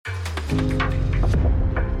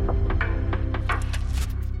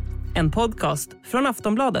en podcast från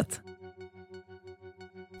Aftonbladet.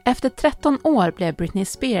 Efter 13 år blev Britney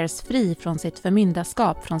Spears fri från sitt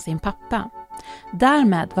förmyndarskap från sin pappa.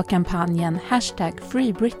 Därmed var kampanjen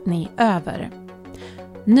 #FreeBritney över.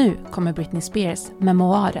 Nu kommer Britney Spears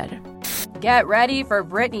memoarer. Get ready for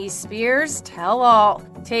Britney Spears' tell-all.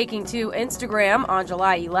 Taking to Instagram on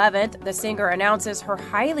July 11th, the singer announces her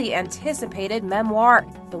highly anticipated memoir,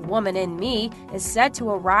 The Woman in Me, is set to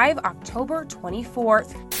arrive October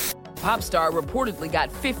 24th. Popstar reportedly got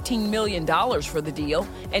 $15 million for the deal,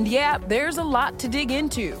 and yeah, there's a lot to dig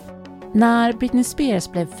into. När Britney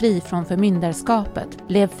Spears blev fri från förmyndarskapet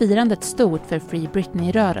blev firandet stort för Free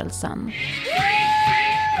Britney-rörelsen.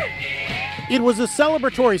 It was a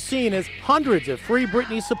celebratory scene as hundreds of Free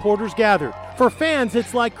Britney supporters gathered. For fans,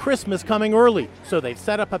 it's like Christmas coming early, so they've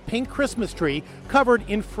set up a pink Christmas tree covered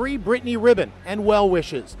in Free Britney ribbon and well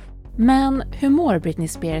wishes. Men hur mår Britney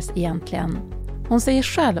Spears egentligen? Hon säger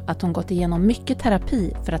själv att hon gått igenom mycket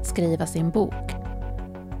terapi för att skriva sin bok.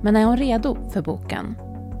 Men är hon redo för boken?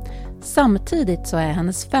 Samtidigt så är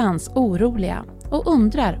hennes fans oroliga och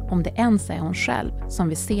undrar om det ens är hon själv som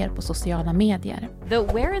vi ser på sociala medier. The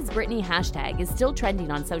Where is Britney hashtag is still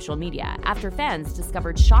trending on social media after fans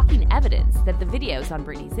discovered shocking evidence that the videos on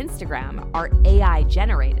Britney's Instagram are AI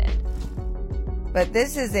generated. But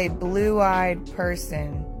this is a blue-eyed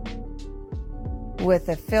person with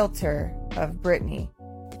a filter of Britney.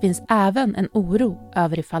 Det finns även en oro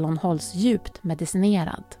över ifall hon hålls djupt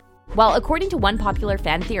medicinerad. Well, according to one popular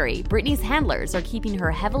fan theory, Britney's handlers are keeping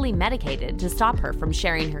her heavily medicated to stop her from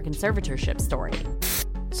sharing her conservatorship story.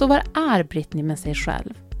 Så var är Britney med sig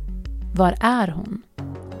själv? Var är hon?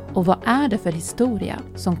 Och vad är det för historia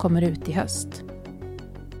som kommer ut i höst?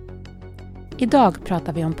 Idag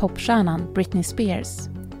pratar vi om popstjärnan Britney Spears.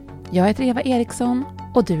 Jag heter Eva Ericsson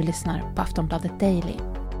och du lyssnar på Aftonbladet Daily.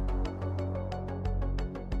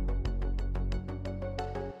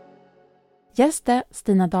 Gäst är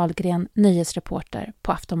Stina Dahlgren, nyhetsreporter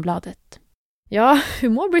på Aftonbladet. Ja, hur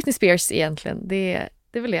mår Britney Spears egentligen? Det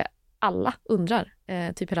är väl det alla undrar,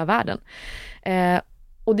 typ hela världen.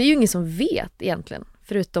 Och det är ju ingen som vet egentligen,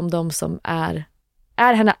 förutom de som är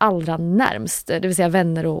henne allra närmst, det vill säga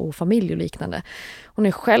vänner och familj och liknande. Hon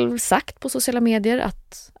har själv sagt på sociala medier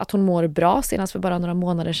att hon mår bra, senast för bara några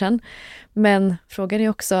månader sedan. Men frågan är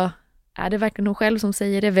också, är det verkligen hon själv som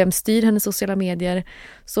säger det? Vem styr hennes sociala medier?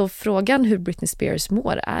 Så frågan hur Britney Spears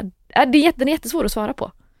mår den är jättesvår att svara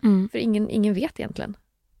på. För ingen vet egentligen.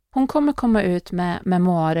 Hon kommer komma ut med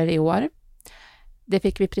memoarer i år. Det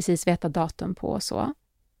fick vi precis veta datum på så.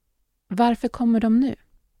 Varför kommer de nu?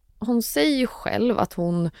 Hon säger ju själv att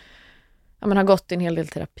hon har gått en hel del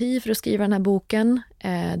terapi för att skriva den här boken.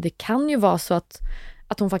 Det kan ju vara så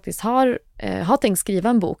att hon faktiskt har tänkt skriva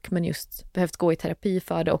en bok men just behövt gå i terapi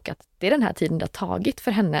för det, och att det är den här tiden det har tagit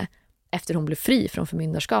för henne efter hon blev fri från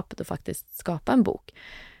förmyndarskapet och faktiskt skapa en bok.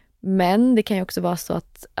 Men det kan ju också vara så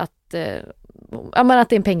att det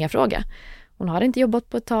är en pengafråga. Hon har inte jobbat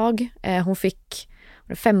på ett tag. Hon fick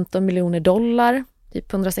 $15 miljoner,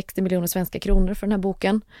 typ 160 miljoner svenska kronor för den här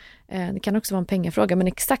boken. Det kan också vara en pengafråga, men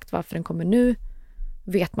exakt varför den kommer nu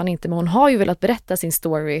vet man inte. Men hon har ju velat berätta sin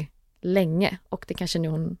story länge, och det kanske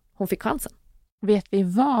nu hon fick chansen. Vet vi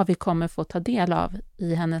vad vi kommer få ta del av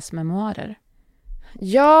i hennes memoarer?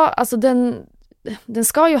 Ja, alltså den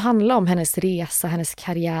ska ju handla om hennes resa, hennes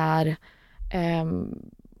karriär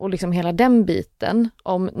och liksom hela den biten.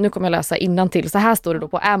 Nu kommer jag läsa innantill. Så här står det då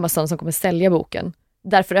på Amazon som kommer sälja boken.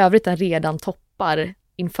 Därför övrigt den redan toppar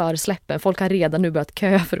inför släppen. Folk har redan nu börjat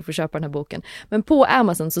köa för att få köpa den här boken. Men på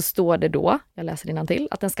Amazon så står det då, jag läser innantill,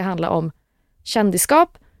 att den ska handla om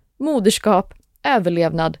kändisskap, moderskap,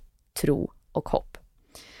 överlevnad, tro och hopp.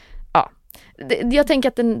 Ja, jag tänker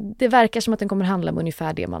att det verkar som att den kommer handla om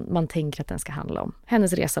ungefär det man tänker att den ska handla om.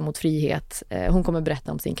 Hennes resa mot frihet. Hon kommer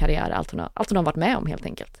berätta om sin karriär, allt hon har varit med om helt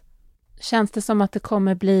enkelt. Känns det som att det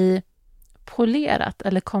kommer bli polerat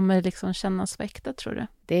eller kommer det liksom kännas äkta, tror du?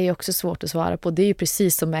 Det är ju också svårt att svara på. Det är ju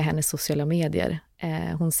precis som med hennes sociala medier.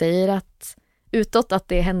 Hon säger utåt att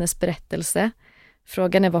det är hennes berättelse.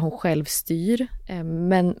 Frågan är vad hon själv styr.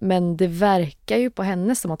 Men det verkar ju på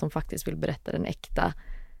henne som att hon faktiskt vill berätta den äkta,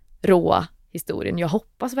 råa historien. Jag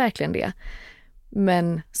hoppas verkligen det.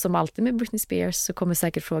 Men som alltid med Britney Spears så kommer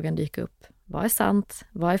säkert frågan dyka upp. Vad är sant?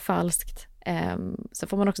 Vad är falskt? Så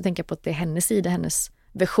får man också tänka på att det är hennes sida, hennes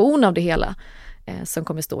version av det hela som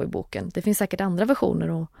kommer stå i boken. Det finns säkert andra versioner,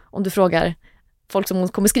 och om du frågar folk som hon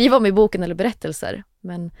kommer skriva om i boken eller berättelser.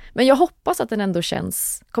 Men jag hoppas att den ändå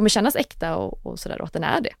kommer kännas äkta och sådär, och att den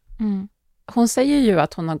är det. Mm. Hon säger ju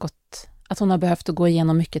att hon har behövt att gå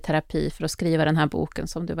igenom mycket terapi för att skriva den här boken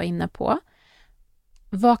som du var inne på.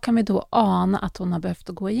 Vad kan vi då ana att hon har behövt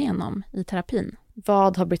gå igenom i terapin?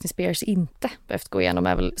 Vad har Britney Spears inte behövt gå igenom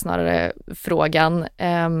är väl snarare frågan.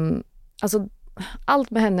 Alltså,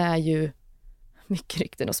 allt med henne är ju mycket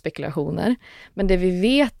rykten och spekulationer. Men det vi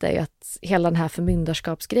vet är ju att hela den här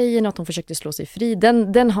förmyndarskapsgrejen, att hon försökte slå sig fri,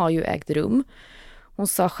 den har ju ägt rum. Hon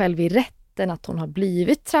sa själv i rätten att hon har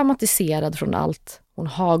blivit traumatiserad från allt hon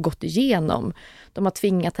har gått igenom. De har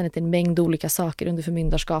tvingat henne till en mängd olika saker under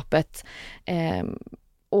förmyndarskapet.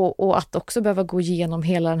 Och att också behöva gå igenom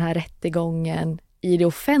hela den här rättegången i det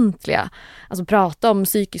offentliga. Alltså prata om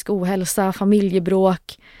psykisk ohälsa,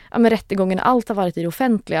 familjebråk. Ja, men rättegången, allt har varit i det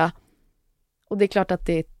offentliga. Och det är klart att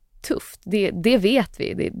det är tufft. Det vet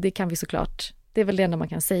vi. Det kan vi såklart. Det är väl det enda man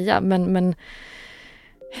kan säga. Men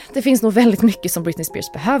det finns nog väldigt mycket som Britney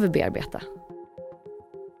Spears behöver bearbeta.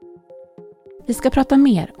 Vi ska prata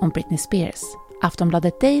mer om Britney Spears.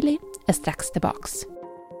 Aftonbladet Daily är strax tillbaks.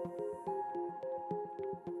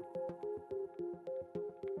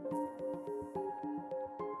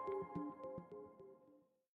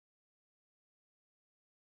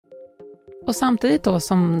 Och samtidigt då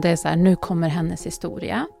som det är så här, nu kommer hennes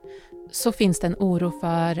historia, så finns det en oro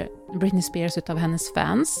för Britney Spears utav hennes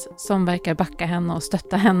fans som verkar backa henne och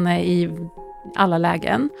stötta henne i alla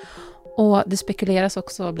lägen. Och det spekuleras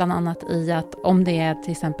också bland annat i att om det är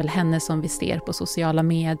till exempel henne som vi ser på sociala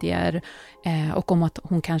medier och om att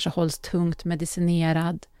hon kanske hålls tungt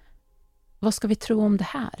medicinerad. Vad ska vi tro om det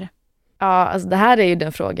här? Ja, alltså det här är ju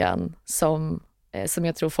den frågan som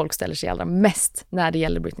jag tror folk ställer sig allra mest när det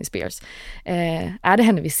gäller Britney Spears. Är det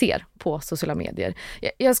henne vi ser på sociala medier?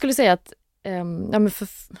 Jag skulle säga att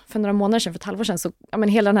för några månader sedan, för ett halvår sedan, så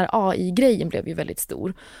hela den här AI-grejen blev ju väldigt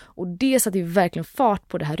stor. Och det satte ju verkligen fart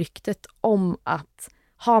på det här ryktet om att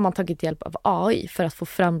har man tagit hjälp av AI för att få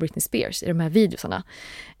fram Britney Spears i de här videosarna.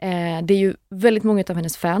 Det är ju väldigt många av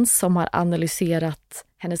hennes fans som har analyserat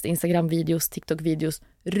hennes Instagram-videos, TikTok-videos,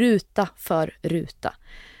 ruta för ruta.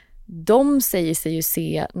 De säger sig ju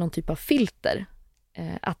se någon typ av filter.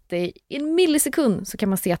 Att det i en millisekund så kan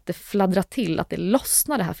man se att det fladdrar till, att det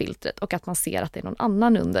lossnar det här filtret och att man ser att det är någon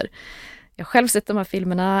annan under. Jag har själv sett de här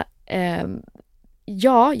filmerna.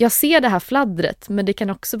 Ja, jag ser det här fladdret, men det kan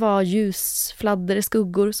också vara ljusfladder,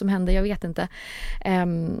 skuggor som händer, jag vet inte.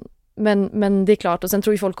 Men det är klart, och sen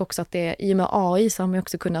tror ju folk också att det i och med AI så har man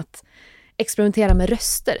också kunnat experimentera med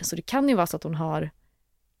röster. Så det kan ju vara så att hon har,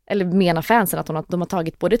 eller menar fansen att de har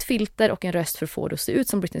tagit både ett filter och en röst för att få det att se ut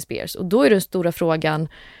som Britney Spears. Och då är den stora frågan,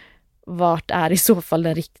 vart är i så fall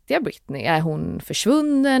den riktiga Britney? Är hon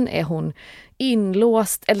försvunnen? Är hon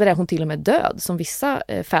inlåst? Eller är hon till och med död, som vissa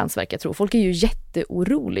fans verkar tro? Folk är ju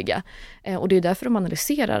jätteoroliga. Och det är därför de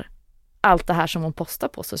analyserar allt det här som hon postar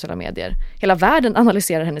på sociala medier. Hela världen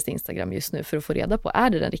analyserar hennes Instagram just nu för att få reda på, är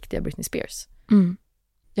det den riktiga Britney Spears? Mm.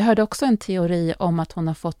 Jag hörde också en teori om att hon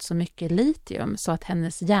har fått så mycket litium så att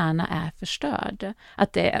hennes hjärna är förstörd.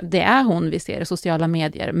 Att det är hon vi ser i sociala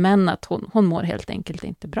medier, men att hon mår helt enkelt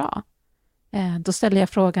inte bra. Då ställer jag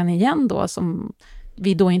frågan igen då, som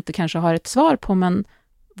vi då inte kanske har ett svar på, men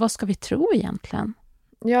vad ska vi tro egentligen?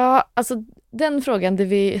 Ja, alltså den frågan,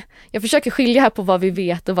 jag försöker skilja här på vad vi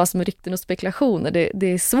vet och vad som är rykten och spekulationer. Det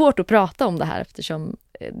är svårt att prata om det här eftersom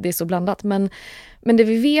det är så blandat. Men det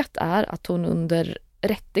vi vet är att hon under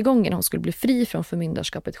rättegången, hon skulle bli fri från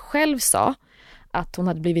förmyndarskapet, själv sa att hon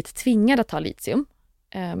hade blivit tvingad att ta litium.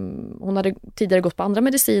 Hon hade tidigare gått på andra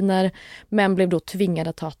mediciner men blev då tvingad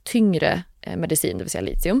att ta tyngre medicin, det vill säga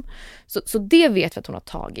litium. Så det vet vi att hon har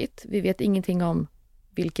tagit. Vi vet ingenting om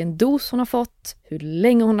vilken dos hon har fått, hur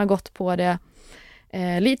länge hon har gått på det.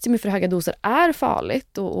 Litium i för höga doser är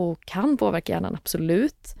farligt och kan påverka hjärnan,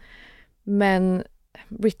 absolut. Men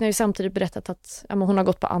Britney har ju samtidigt berättat att hon har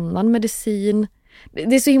gått på annan medicin.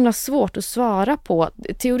 Det är så himla svårt att svara på.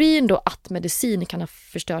 Teorin då att medicin kan ha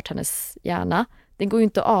förstört hennes hjärna, den går ju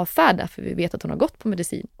inte att avfärda, för vi vet att hon har gått på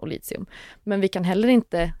medicin och litium. Men vi kan heller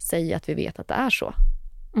inte säga att vi vet att det är så.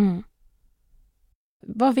 Mm.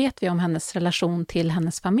 Vad vet vi om hennes relation till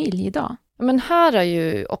hennes familj idag? Men här har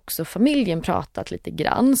ju också familjen pratat lite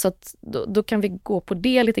grann, så att då kan vi gå på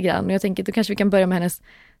det lite grann. Och jag tänker då kanske vi kan börja med hennes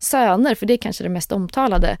söner, för det är kanske den mest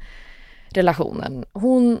omtalade relationen.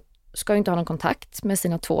 Hon ska ju inte ha någon kontakt med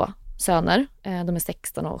sina 2 söner. De är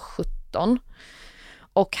 16 och 17.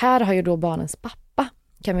 Och här har ju då barnens pappa,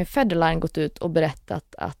 Kevin Federline, gått ut och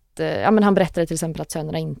berättat att han berättade till exempel att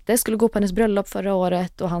sönerna inte skulle gå på hennes bröllop förra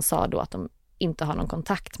året, och han sa då att de inte har någon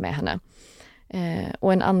kontakt med henne.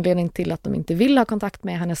 Och en anledning till att de inte vill ha kontakt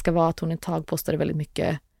med henne ska vara att hon ett tag postade väldigt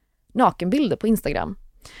mycket nakenbilder på Instagram.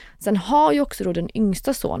 Sen har ju också då den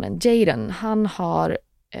yngsta sonen, Jaden, han har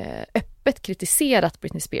öppet kritiserat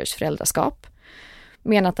Britney Spears föräldraskap.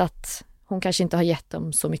 Menat att hon kanske inte har gett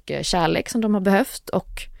dem så mycket kärlek som de har behövt,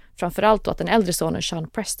 och framförallt då att den äldre sonen Sean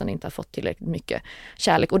Preston inte har fått tillräckligt mycket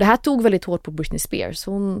kärlek. Och det här tog väldigt hårt på Britney Spears.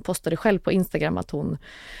 Hon postade själv på Instagram att hon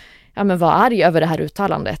var arg över det här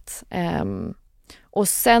uttalandet. Och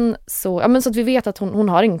sen så, så att vi vet att hon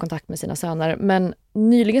har ingen kontakt med sina söner, men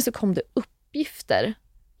nyligen så kom det uppgifter,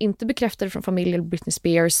 inte bekräftade från familjen Britney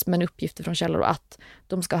Spears, men uppgifter från källor att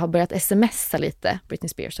de ska ha börjat smsa lite, Britney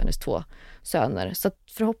Spears och hennes 2 söner. Så att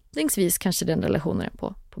förhoppningsvis kanske den relationen är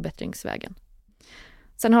på bättringsvägen.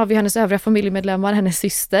 Sen har vi hennes övriga familjemedlemmar, hennes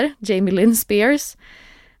syster Jamie Lynn Spears.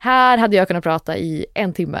 Här hade jag kunnat prata i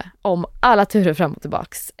 1 timme om alla turer fram och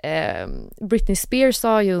tillbaks. Britney Spears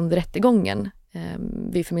sa ju under rättegången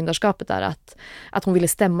vid förmyndarskapet där att hon ville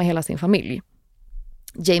stämma hela sin familj.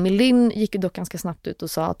 Jamie Lynn gick ju dock ganska snabbt ut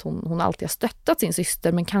och sa att hon alltid har stöttat sin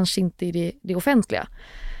syster, men kanske inte i det offentliga.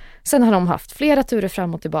 Sen har de haft flera turer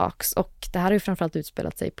fram och tillbaks, och det här har ju framförallt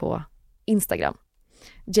utspelat sig på Instagram.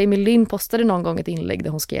 Jamie Lynn postade någon gång ett inlägg där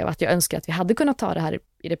hon skrev att jag önskar att vi hade kunnat ta det här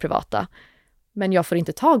i det privata, men jag får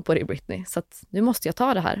inte tag på det i Britney, så att nu måste jag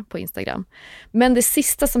ta det här på Instagram. Men det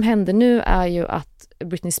sista som händer nu är ju att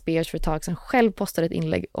Britney Spears för ett tag sedan själv postade ett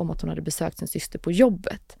inlägg om att hon hade besökt sin syster på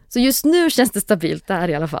jobbet. Så just nu känns det stabilt där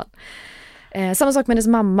i alla fall. Samma sak med hennes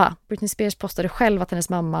mamma. Britney Spears postade själv att hennes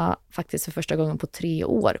mamma faktiskt för första gången på 3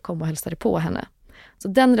 år kom och hälsade på henne. Så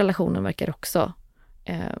den relationen verkar också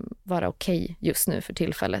vara okej just nu för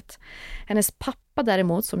tillfället. Hennes pappa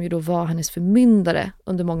däremot, som ju då var hennes förmyndare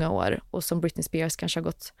under många år och som Britney Spears kanske har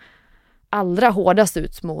gått allra hårdast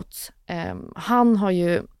ut mot, han har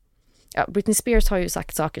ju Britney Spears har ju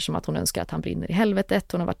sagt saker som att hon önskar att han brinner i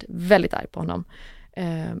helvetet. Hon har varit väldigt arg på honom.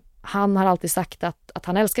 Han har alltid sagt att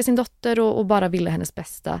han älskar sin dotter och bara ville hennes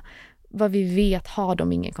bästa. Vad vi vet har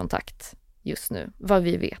de ingen kontakt just nu. Vad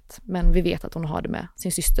vi vet. Men vi vet att hon har det med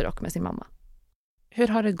sin syster och med sin mamma. Hur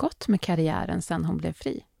har det gått med karriären sedan hon blev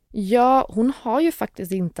fri? Ja, hon har ju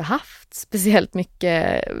faktiskt inte haft speciellt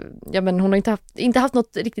mycket, men hon har inte haft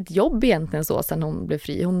något riktigt jobb egentligen så sedan hon blev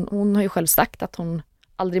fri. Hon har ju själv sagt att hon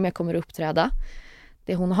aldrig mer kommer att uppträda.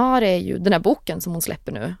 Det hon har är ju den här boken som hon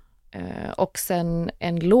släpper nu. Och sen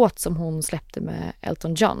en låt som hon släppte med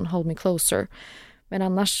Elton John, Hold Me Closer. Men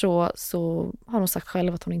annars så har hon sagt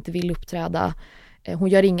själv att hon inte vill uppträda. Hon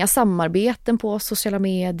gör inga samarbeten på sociala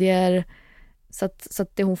medier. Så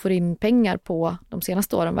att det hon får in pengar på de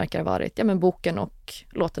senaste åren verkar ha varit boken och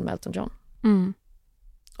låten med Elton John. Mm.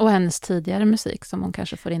 Och hennes tidigare musik som hon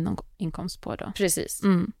kanske får in någon inkomst på då. Precis.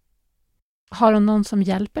 Mm. Har hon någon som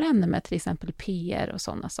hjälper henne med till exempel PR och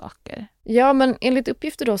sådana saker? Ja, men enligt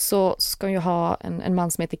uppgifter då så ska hon ju ha en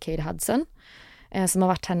man som heter Kate Hudson som har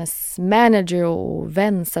varit hennes manager och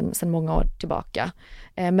vän sedan många år tillbaka.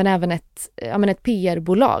 Men även ett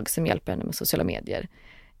PR-bolag som hjälper henne med sociala medier.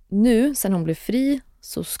 Nu, sen hon blev fri,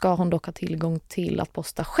 så ska hon dock ha tillgång till att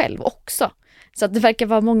posta själv också. Så att det verkar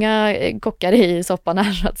vara många kockar i soppan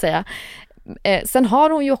här så att säga. Sen har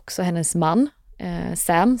hon ju också hennes man,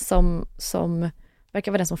 Sam, som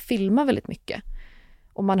verkar vara den som filmar väldigt mycket.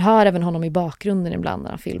 Och man hör även honom i bakgrunden ibland när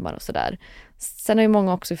han filmar och sådär. Sen har ju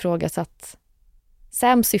många också ifrågasatt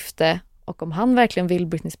Sams syfte och om han verkligen vill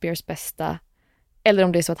Britney Spears bästa. Eller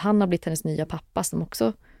om det är så att han har blivit hennes nya pappa som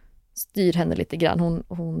också styr henne lite grann.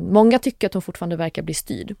 Många tycker att hon fortfarande verkar bli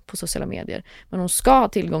styrd på sociala medier. Men hon ska ha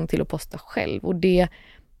tillgång till att posta själv. Och det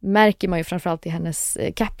märker man ju framförallt i hennes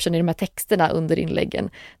caption i de här texterna under inläggen.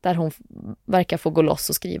 Där hon verkar få gå loss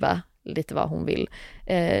och skriva lite vad hon vill.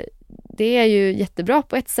 Det är ju jättebra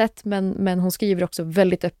på ett sätt. Men hon skriver också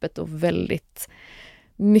väldigt öppet och väldigt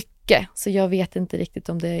mycket. Så jag vet inte riktigt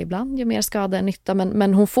om det ibland gör mer skada än nytta.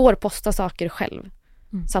 Men hon får posta saker själv.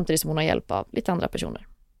 Samtidigt som hon har hjälp av lite andra personer.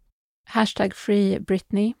 Hashtag Free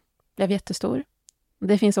Britney blev jättestor.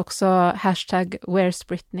 Det finns också hashtag Where's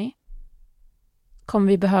Britney. Kommer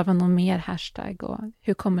vi behöva någon mer hashtag och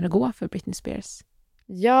hur kommer det gå för Britney Spears?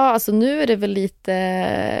 Ja, alltså nu är det väl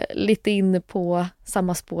lite inne på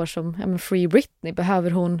samma spår som Free Britney.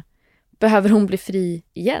 Behöver hon bli fri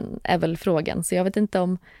igen är väl frågan. Så jag vet inte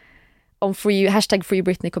om hashtag Free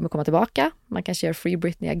Britney kommer komma tillbaka. Man kanske gör Free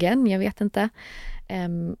Britney again, jag vet inte.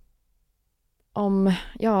 Om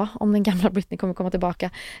den gamla Britney kommer komma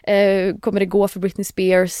tillbaka. Kommer det gå för Britney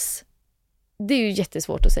Spears? Det är ju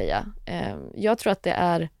jättesvårt att säga. Jag tror att det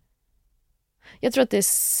är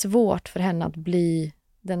svårt för henne att bli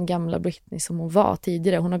den gamla Britney som hon var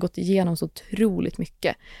tidigare. Hon har gått igenom så otroligt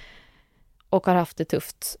mycket. Och har haft det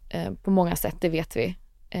tufft på många sätt, det vet vi.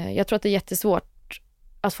 Jag tror att det är jättesvårt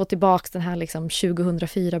att få tillbaka den här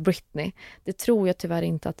 2004 Britney. Det tror jag tyvärr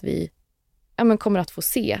inte att vi kommer att få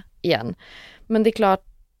se igen. Men det är klart,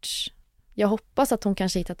 jag hoppas att hon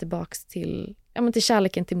kanske hittar tillbaks till till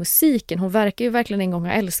kärleken till musiken. Hon verkar ju verkligen en gång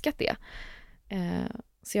ha älskat det.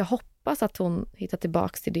 Så jag hoppas att hon hittar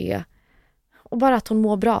tillbaks till det. Och bara att hon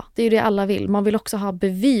mår bra. Det är ju det alla vill. Man vill också ha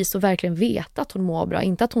bevis och verkligen veta att hon mår bra.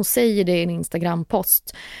 Inte att hon säger det i en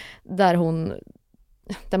Instagram-post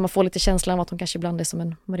där man får lite känslan av att hon kanske ibland är som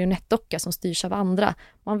en marionettdocka som styrs av andra.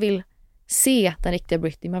 Man vill se den riktiga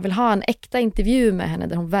Britney. Man vill ha en äkta intervju med henne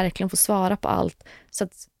där hon verkligen får svara på allt. Så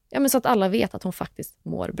att alla vet att hon faktiskt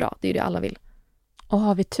mår bra. Det är ju det alla vill. Och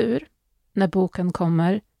har vi tur, när boken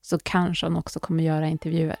kommer så kanske hon också kommer göra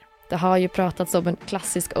intervjuer. Det har ju pratats om en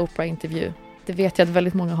klassisk Oprah-intervju. Det vet jag att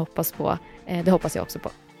väldigt många hoppas på. Det hoppas jag också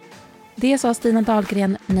på. Det sa Stina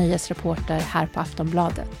Dahlgren, nöjesreporter här på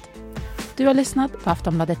Aftonbladet. Du har lyssnat på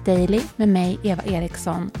Aftonbladet Daily med mig, Eva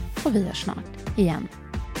Ericsson. Och vi hörs snart igen.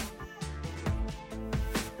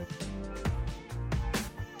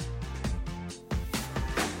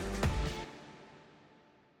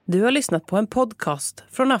 Du har lyssnat på en podcast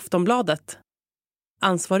från Aftonbladet.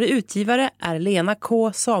 Ansvarig utgivare är Lena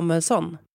K. Samuelsson.